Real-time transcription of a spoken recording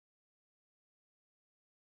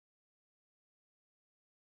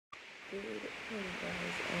Good morning,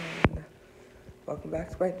 guys, and welcome back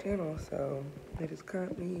to my channel. So it is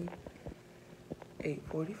currently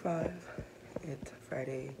 8:45. It's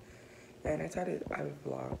Friday, and I would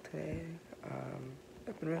vlog today.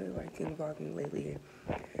 I've been really liking vlogging lately,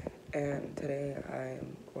 and today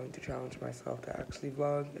I'm going to challenge myself to actually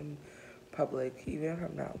vlog in public, even if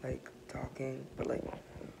I'm not like talking, but like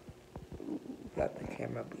let the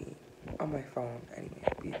camera be on my phone anyway,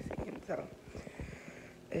 be seen. So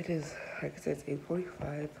it is, like I said, it's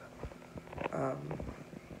 8:45.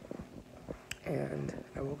 And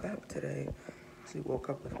I woke up today. Actually woke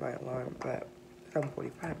up with my alarm at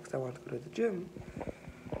 7:45 because I wanted to go to the gym.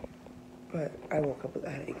 But I woke up with a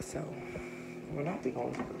headache, so we'll not be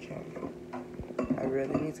going to the gym. I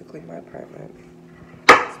really need to clean my apartment.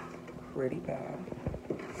 It's pretty bad.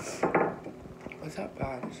 It's not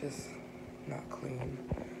bad, it's just not clean.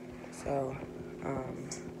 So,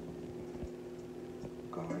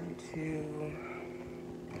 going to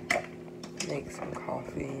make some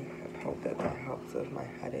coffee and hope that helps with my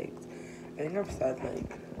headaches. I think I've said,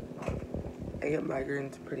 like, I get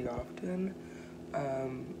migraines pretty often,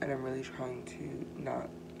 and I'm really trying to not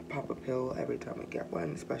pop a pill every time I get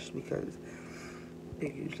one, especially because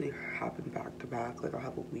they usually happen back to back. Like, I'll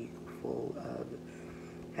have a week full of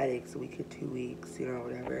headaches, a week or 2 weeks, you know,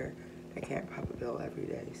 whatever. I can't pop a pill every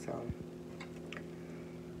day, so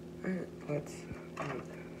alright, let's make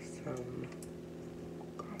some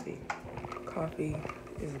coffee. Coffee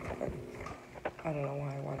is good. I don't know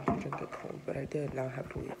why I wanted to drink it cold, but I did. Now I have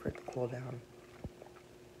to wait for it to cool down.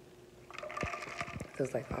 It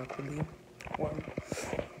feels like awkwardly warm.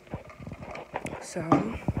 So,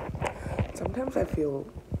 sometimes I feel,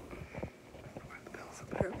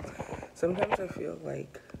 sometimes I feel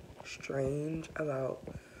like strange about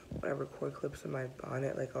when I record clips in my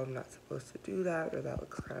bonnet, like, oh, I'm not supposed to do that, or that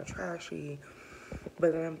looks kind of trashy.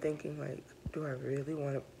 But then I'm thinking, like, do I really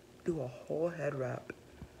want to do a whole head wrap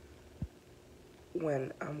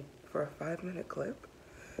when I'm for a 5-minute clip?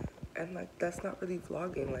 And like, that's not really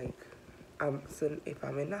vlogging. Like, if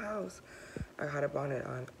I'm in the house, I had a bonnet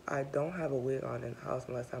on. I don't have a wig on in the house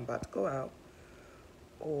unless I'm about to go out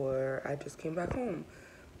or I just came back home.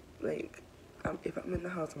 Like, if I'm in the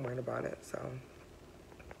house, I'm wearing a bonnet. So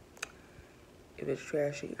if it's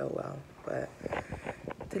trashy, oh well. But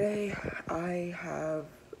today I have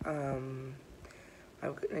I'm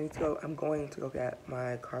going to go get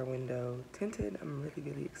my car window tinted. I'm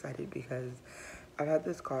really excited because I've had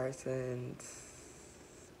this car since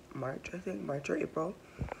March, I think, March or April,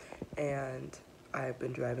 and I've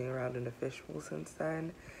been driving around in a fishbowl since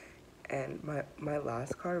then. And my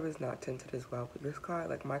last car was not tinted as well, but this car,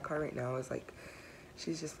 like, my car right now is like,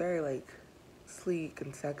 she's just very like sleek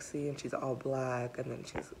and sexy, and she's all black, and then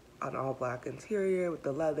she's an all black interior with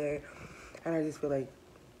the leather, and I just feel like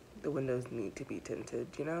the windows need to be tinted,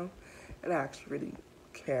 you know? And I actually really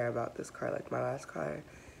care about this car. Like, my last car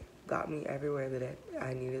got me everywhere that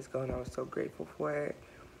I needed to go, and I was so grateful for it.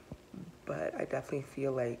 But I definitely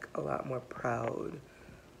feel like a lot more proud,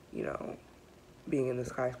 you know, being in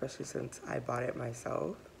this car, especially since I bought it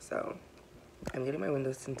myself. So I'm getting my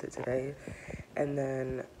windows tinted today, and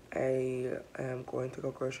then I am going to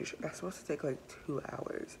go grocery shopping. That's supposed to take like 2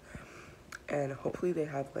 hours, and hopefully they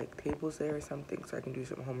have like tables there or something so I can do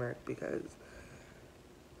some homework, because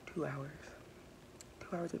 2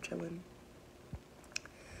 hours of chilling.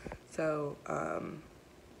 So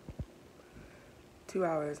 2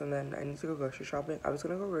 hours, and then I need to go grocery shopping. I was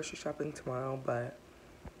gonna go grocery shopping tomorrow, but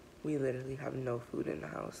we literally have no food in the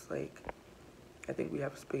house. Like, I think we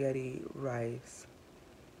have spaghetti, rice,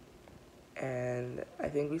 and I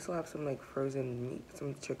think we still have some like frozen meat,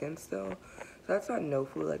 some chicken still. So that's not no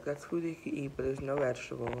food, like, that's food you can eat, but there's no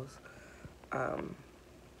vegetables. And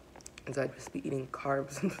so I'd just be eating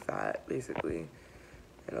carbs and fat, basically,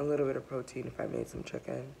 and a little bit of protein if I made some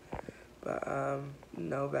chicken. But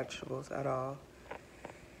no vegetables at all.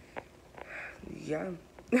 Yeah.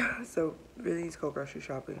 So really need to go grocery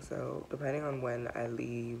shopping. So depending on when I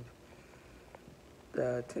leave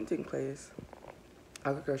the tinting place,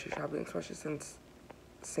 I'll go grocery shopping, especially since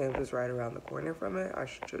Sam's is right around the corner from it. I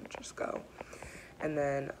should just go. And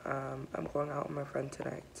then I'm going out with my friend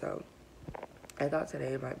tonight, so I thought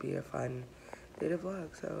today might be a fun day to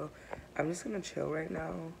vlog. So I'm just gonna chill right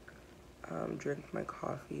now, drink my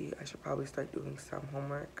coffee. I should probably start doing some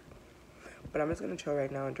homework, but I'm just gonna chill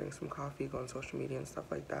right now and drink some coffee, go on social media and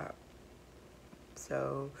stuff like that.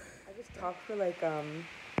 So I just talked for like a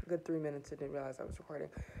good 3 minutes. I didn't realize I was recording.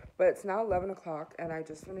 But it's now 11 o'clock, and I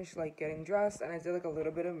just finished like getting dressed, and I did like a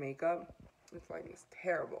little bit of makeup. This lighting is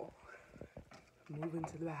terrible. Move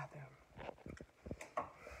into the bathroom.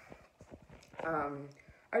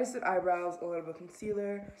 I just did eyebrows, a little bit of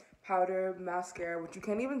concealer, powder, mascara, which you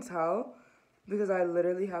can't even tell because I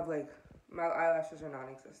literally have like, my eyelashes are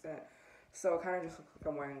non-existent. So it kind of just looks like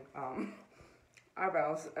I'm wearing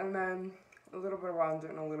eyebrows. And then a little bit of bronzer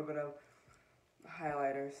and a little bit of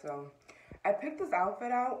highlighter. So I picked this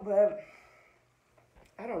outfit out, but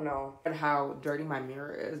I don't know how dirty my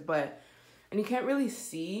mirror is, and you can't really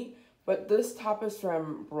see, but this top is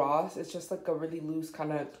from Ross. It's just like a really loose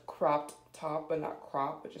kind of cropped top, but not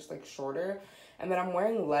cropped, but just like shorter. And then I'm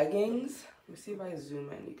wearing leggings. Let me see if I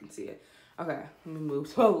zoom in, you can see it. Okay, let me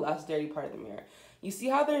move to a less dirty part of the mirror. You see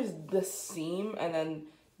how there's this seam and then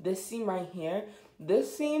this seam right here?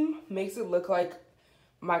 This seam makes it look like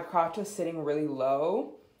my crotch is sitting really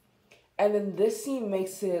low. And then this seam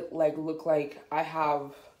makes it like look like I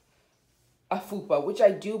have a fupa, which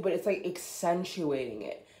I do, but it's like accentuating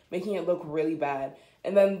it, making it look really bad.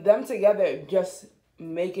 And then them together just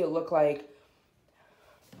make it look like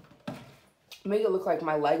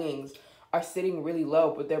my leggings are sitting really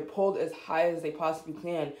low, but they're pulled as high as they possibly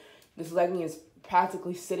can. This legging is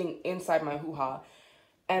practically sitting inside my hoo-ha,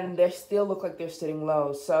 and they still look like they're sitting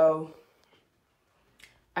low. So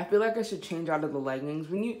I feel like I should change out of the leggings.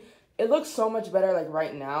 It looks so much better like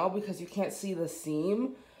right now because you can't see the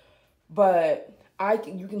seam, but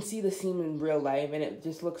you can see the seam in real life, and it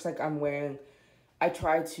just looks like I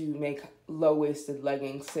try to make low-waisted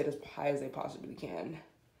leggings sit as high as they possibly can.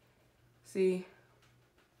 See?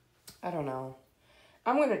 I don't know.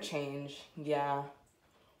 I'm gonna change, yeah.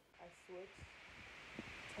 I switched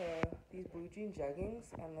to these blue jean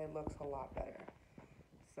jeggings, and it looks a lot better.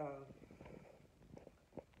 So,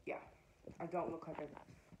 yeah. I don't look like I'm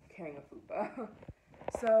carrying a fupa.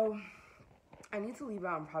 So, I need to leave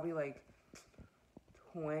out in probably like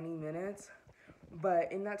 20 minutes.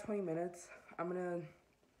 But in that 20 minutes, I'm gonna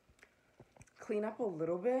clean up a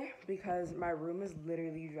little bit because my room is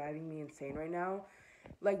literally driving me insane right now.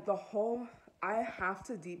 Like I have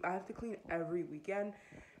to clean every weekend,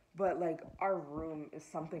 but like our room is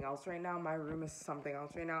something else right now. My room is something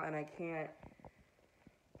else right now, and I feel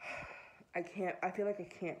like I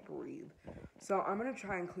can't breathe. So I'm gonna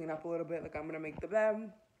try and clean up a little bit. Like I'm gonna make the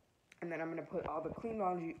bed, and then I'm gonna put all the clean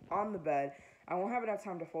laundry on the bed. I won't have enough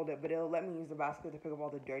time to fold it, but it'll let me use the basket to pick up all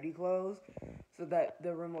the dirty clothes so that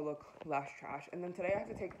the room will look less trash. And then today I have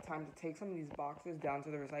to take the time to take some of these boxes down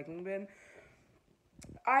to the recycling bin.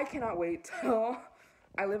 I cannot wait till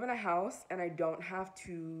I live in a house and I don't have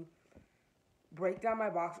to break down my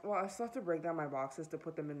box. Well, I still have to break down my boxes to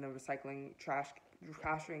put them in the recycling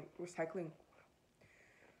recycling,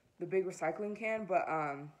 the big recycling can. But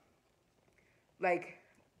like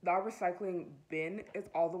that recycling bin is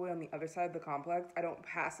all the way on the other side of the complex. I don't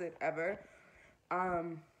pass it ever.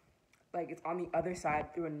 Like it's on the other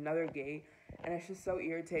side through another gate, and it's just so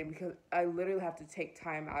irritating because I literally have to take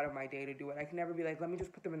time out of my day to do it. I can never be like, let me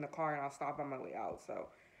just put them in the car and I'll stop on my way out. So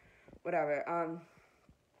whatever.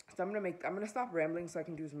 So I'm gonna stop rambling so I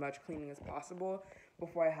can do as much cleaning as possible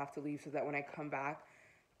before I have to leave, so that when I come back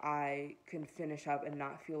I can finish up and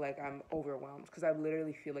not feel like I'm overwhelmed, because I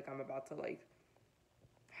literally feel like I'm about to like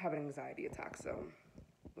have an anxiety attack. So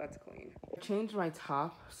let's clean. I changed my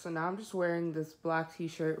top, so now I'm just wearing this black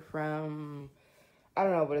t-shirt from, I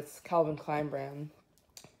don't know, but it's Calvin Klein brand.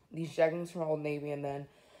 These jeggings from Old Navy, and then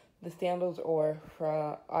the sandals are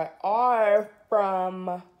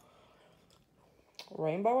from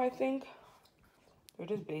Rainbow, I think. They're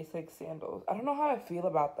just basic sandals. I don't know how I feel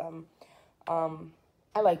about them.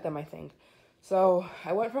 I like them, I think. So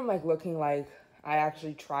I went from like looking like I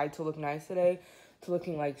actually tried to look nice today to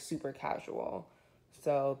looking like super casual.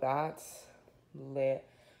 So that's lit.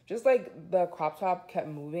 Just like the crop top kept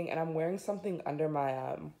moving, and I'm wearing something under my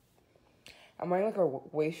I'm wearing like a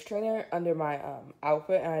waist trainer under my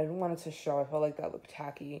outfit, and I didn't want it to show. I felt like that looked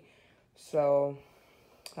tacky. So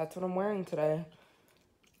that's what I'm wearing today.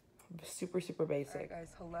 Super, super basic. Alright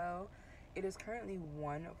guys, hello. It is currently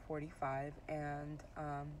 1:45, and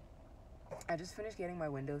I just finished getting my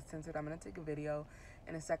windows tinted. I'm going to take a video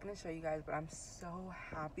in a second to show you guys, but I'm so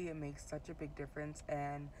happy. It makes such a big difference,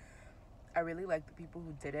 and I really like the people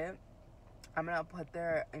who did it. I'm going to put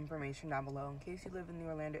their information down below in case you live in the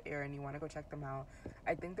Orlando area and you want to go check them out.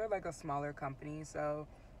 I think they're like a smaller company, so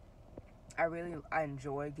I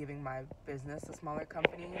enjoy giving my business to smaller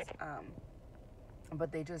companies.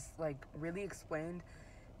 But they just like really explained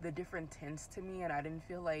the different tints to me, and I didn't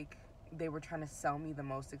feel like they were trying to sell me the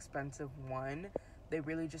most expensive one. They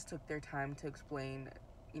really just took their time to explain,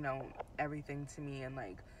 you know, everything to me and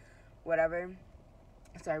like whatever.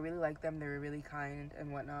 So I really like them. They were really kind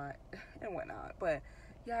and whatnot. But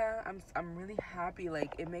yeah, I'm really happy.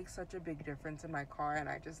 Like it makes such a big difference in my car, and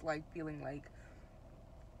I just like feeling like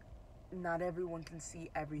not everyone can see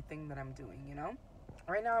everything that I'm doing, you know?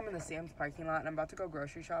 Right now I'm in the Sam's parking lot and I'm about to go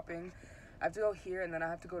grocery shopping. I have to go here and then I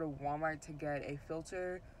have to go to Walmart to get a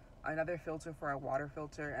filter, another filter for our water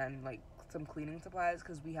filter, and like some cleaning supplies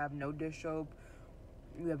because we have no dish soap.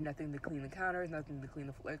 We have nothing to clean the counters, nothing to clean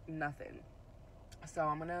the floor, nothing. So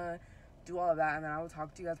I'm gonna do all of that and then I will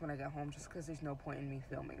talk to you guys when I get home just because there's no point in me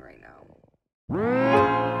filming right now.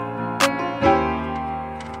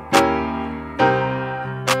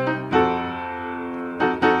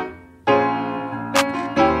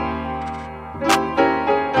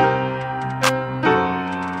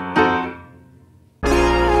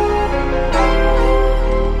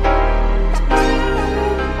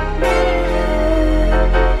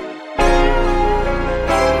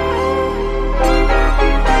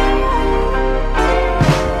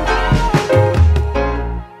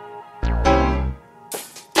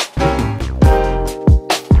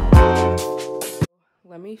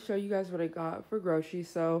 Let me show you guys what I got for groceries.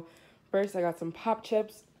 So first I got some pop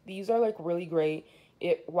chips. These are like really great.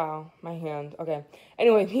 Wow, my hand. Okay.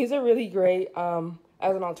 Anyway, these are really great as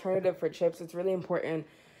an alternative for chips. It's really important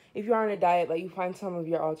if you are on a diet that you find some of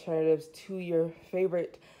your alternatives to your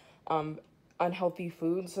favorite unhealthy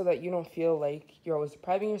foods so that you don't feel like you're always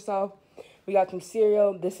depriving yourself. We got some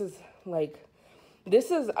cereal.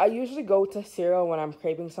 I usually go to cereal when I'm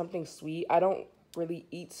craving something sweet. I don't really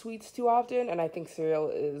eat sweets too often, and I think cereal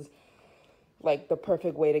is like the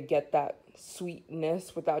perfect way to get that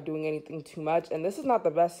sweetness without doing anything too much. And this is not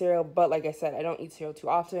the best cereal, but like I said, I don't eat cereal too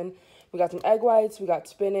often. We got some egg whites, we got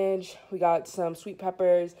spinach, we got some sweet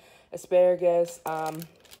peppers, asparagus.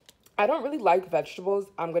 I don't really like vegetables.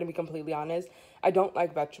 I'm gonna be completely honest. I don't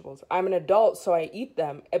like vegetables. I'm an adult, so I eat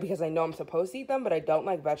them because I know I'm supposed to eat them, but I don't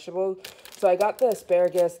like vegetables. So I got the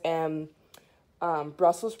asparagus and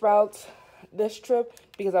Brussels sprouts this trip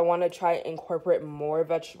because I want to try to incorporate more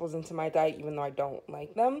vegetables into my diet even though I don't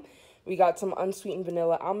like them. We got some unsweetened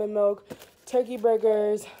vanilla almond milk, turkey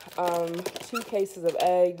burgers, 2 cases of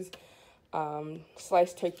eggs,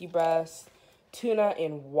 sliced turkey breast, tuna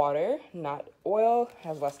in water, not oil,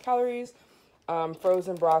 has less calories,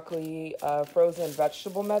 frozen broccoli, frozen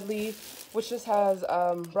vegetable medley, which just has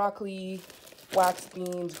broccoli, waxed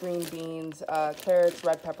beans, green beans, carrots,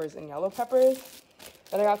 red peppers, and yellow peppers.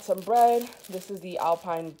 Then I got some bread. This is the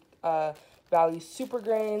Alpine Valley Super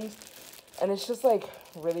Grains. And it's just like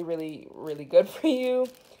really, really, really good for you.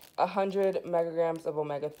 100 megagrams of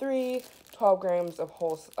omega-3, 12 grams of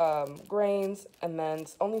whole grains, and then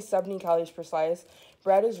only 70 calories per slice.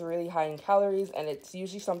 Bread is really high in calories, and it's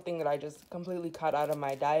usually something that I just completely cut out of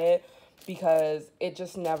my diet because it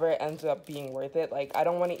just never ends up being worth it. Like, I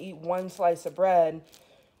don't want to eat one slice of bread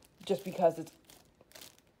just because it's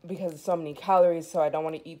so many calories, so I don't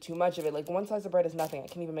want to eat too much of it. Like, one slice of bread is nothing. I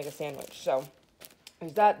can't even make a sandwich. So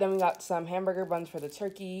there's that. Then we got some hamburger buns for the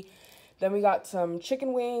turkey. Then we got some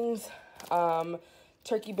chicken wings,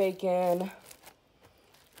 turkey bacon,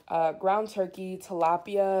 ground turkey,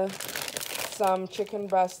 tilapia, some chicken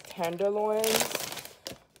breast tenderloins,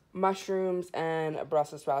 mushrooms, and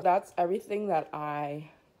Brussels sprouts. That's everything that I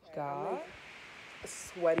got. A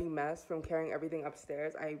sweaty mess from carrying everything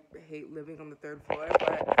upstairs. I hate living on the 3rd floor,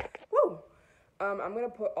 but woo! I'm gonna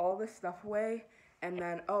put all this stuff away, and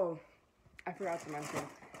then, oh, I forgot to mention,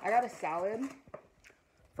 I got a salad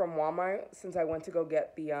from Walmart since I went to go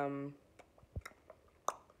get the,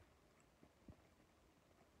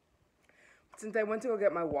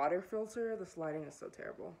 my water filter. The sliding is so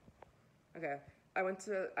terrible. Okay. I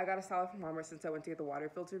got a salad from Walmart since I went to get the water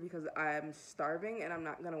filter because I'm starving and I'm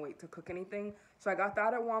not going to wait to cook anything. So I got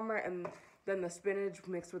that at Walmart, and then the spinach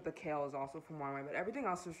mixed with the kale is also from Walmart, but everything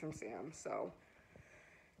else is from Sam's. So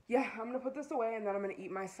yeah, I'm going to put this away and then I'm going to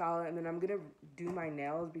eat my salad and then I'm going to do my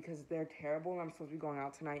nails because they're terrible and I'm supposed to be going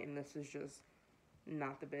out tonight and this is just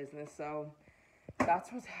not the business. So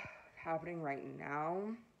that's what's happening right now.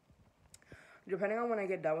 Depending on when I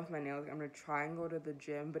get done with my nails, I'm going to try and go to the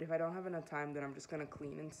gym. But if I don't have enough time, then I'm just going to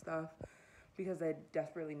clean and stuff because I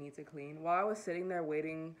desperately need to clean. While I was sitting there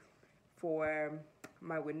waiting for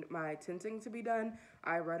my tinting to be done,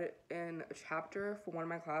 I read it in a chapter for one of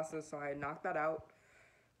my classes. So I knocked that out,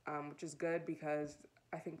 which is good because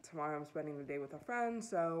I think tomorrow I'm spending the day with a friend.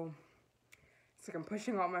 So it's like I'm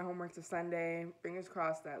pushing all my homework to Sunday. Fingers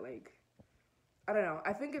crossed that, like, I don't know.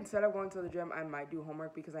 I think instead of going to the gym, I might do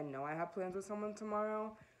homework because I know I have plans with someone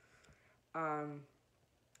tomorrow. And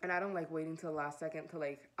I don't like waiting till the last second to,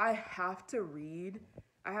 like, I have to read.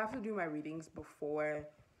 I have to do my readings before,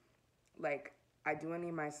 like, I do any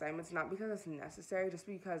of my assignments. Not because it's necessary, just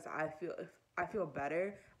because I feel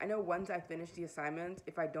better. I know once I finish the assignments,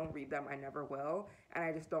 if I don't read them, I never will. And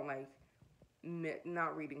I just don't, like,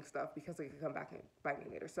 not reading stuff because it could come back and bite me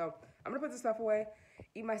later. So I'm gonna put this stuff away,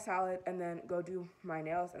 eat my salad, and then go do my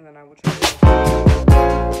nails, and then I will try to...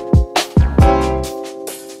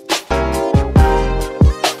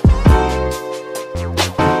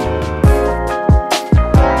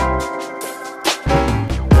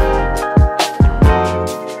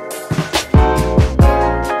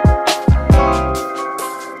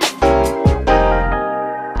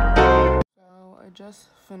 Just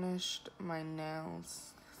finished my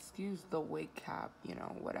nails. Excuse the wig cap, you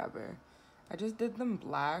know, whatever. I just did them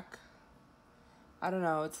black. I don't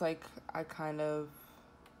know, it's like I kind of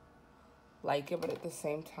like it, but at the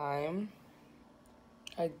same time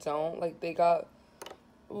I don't. Like, they got,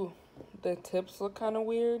 ooh, the tips look kind of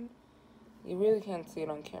weird. You really can't see it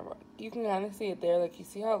on camera. You can kind of see it there. Like, you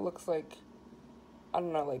see how it looks like, I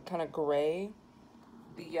don't know, like kind of gray.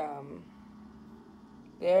 There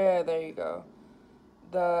you go.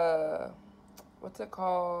 The, what's it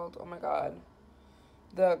called? Oh my god.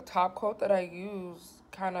 The top coat that I use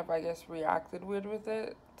kind of, I guess, reacted weird with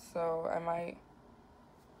it. So I might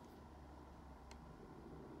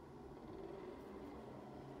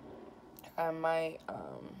I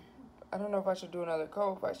don't know if I should do another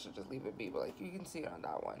coat, if I should just leave it be, but like, you can see it on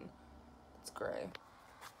that one. It's gray.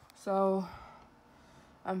 So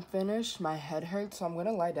I'm finished. My head hurts, so I'm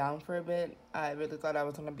gonna lie down for a bit. I really thought I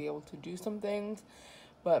was gonna be able to do some things,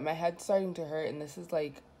 but my head's starting to hurt, and this is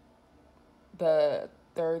like the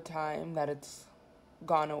third time that it's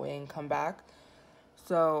gone away and come back.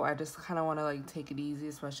 So I just kind of want to like take it easy,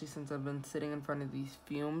 especially since I've been sitting in front of these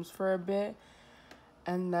fumes for a bit.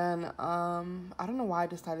 And then I don't know why I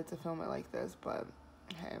decided to film it like this, but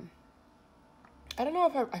hey, I don't know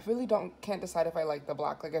if I really can't decide if I like the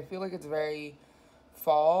black. Like, I feel like it's very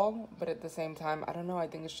fall, but at the same time, I don't know, I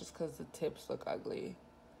think it's just because the tips look ugly.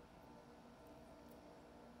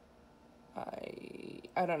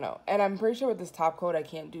 I don't know. And I'm pretty sure with this top coat, I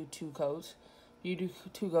can't do 2 coats. You do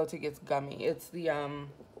 2 coats, it gets gummy. It's the,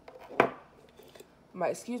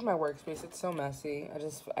 excuse my workspace, it's so messy. I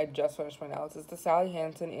just finished my nails. It's the Sally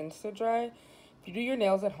Hansen Insta Dry. If you do your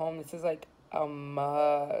nails at home, this is like a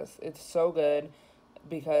must. It's so good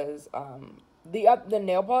because, the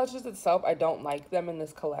nail polishes itself, I don't like them in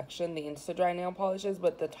this collection, the Insta Dry nail polishes,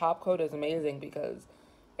 but the top coat is amazing because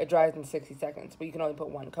it dries in 60 seconds, but you can only put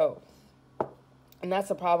 1 coat. And that's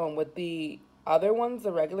the problem with the other ones,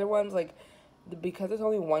 the regular ones, like, because it's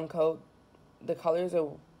only 1 coat, the colors are,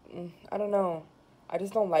 I don't know. I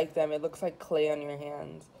just don't like them. It looks like clay on your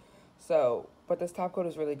hands. So, but this top coat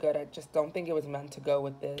is really good. I just don't think it was meant to go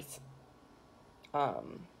with this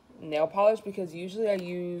nail polish, because usually I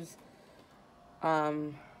use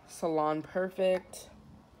Salon Perfect,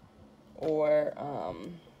 or I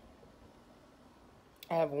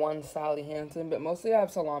have one Sally Hansen, but mostly I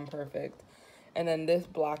have Salon Perfect. And then this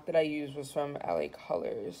black that I used was from LA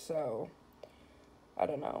Colors, so I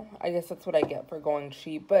don't know. I guess that's what I get for going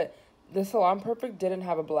cheap. But the Salon Perfect didn't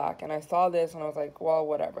have a black, and I saw this and I was like, well,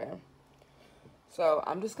 whatever. So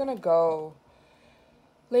I'm just gonna go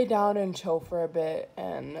lay down and chill for a bit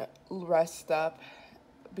and rest up,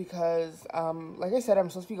 because like I said, I'm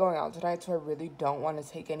supposed to be going out tonight, so I really don't want to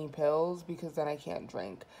take any pills because then I can't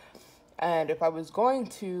drink. And if I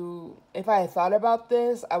had thought about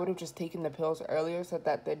this, I would have just taken the pills earlier so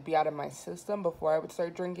that they'd be out of my system before I would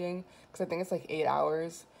start drinking. Because I think it's like 8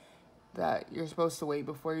 hours that you're supposed to wait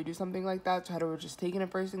before you do something like that. So I would have just taken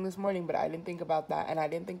it first thing this morning, but I didn't think about that. And I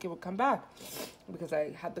didn't think it would come back because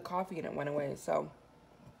I had the coffee and it went away. So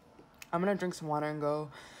I'm going to drink some water and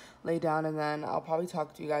go lay down. And then I'll probably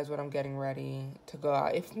talk to you guys when I'm getting ready to go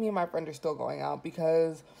out. If me and my friend are still going out,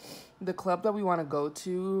 because the club that we want to go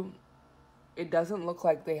to, it doesn't look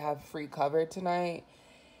like they have free cover tonight,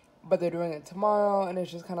 but they're doing it tomorrow, and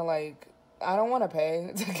it's just kind of like, I don't want to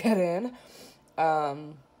pay to get in. I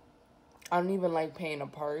don't even like paying a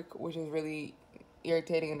park, which is really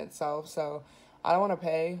irritating in itself, so I don't want to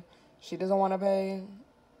pay. She doesn't want to pay,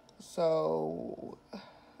 so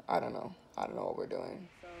I don't know. I don't know what we're doing.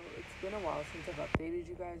 So it's been a while since I've updated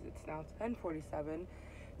you guys. It's now 10:47.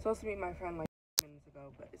 Supposed to meet my friend like minutes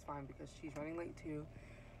ago, but it's fine because she's running late too.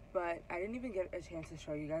 But I didn't even get a chance to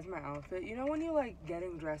show you guys my outfit. You know when you're like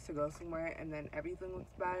getting dressed to go somewhere and then everything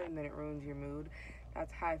looks bad and then it ruins your mood?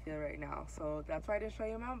 That's how I feel right now. So that's why I didn't show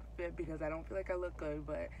you my outfit, because I don't feel like I look good,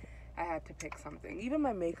 but I had to pick something. Even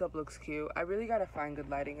my makeup looks cute. I really gotta find good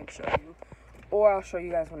lighting and show you. Or I'll show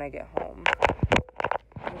you guys when I get home.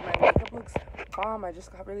 Because my makeup looks bomb. I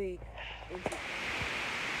just got really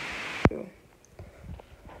into...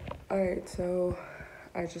 Alright, so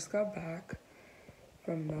I just got back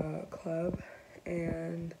from the club,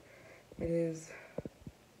 and it is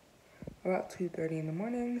about 2:30 in the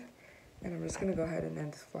morning, and I'm just gonna go ahead and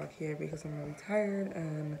end this vlog here because I'm really tired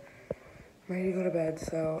and I'm ready to go to bed.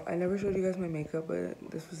 So I never showed you guys my makeup, but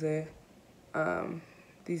this was it.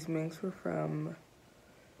 These minks were from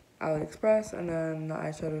AliExpress, and then the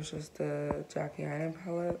eyeshadow is just the Jackie Aina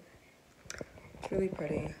palette. It's really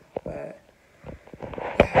pretty, but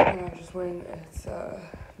yeah, and I'm just wearing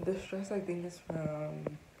this dress. I think is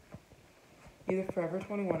from either Forever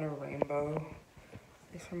 21 or Rainbow.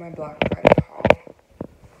 It's from my Black Friday haul.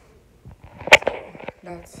 So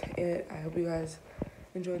that's it. I hope you guys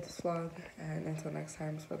enjoyed this vlog, and until next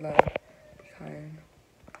time, spread love, be kind.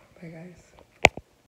 Bye guys.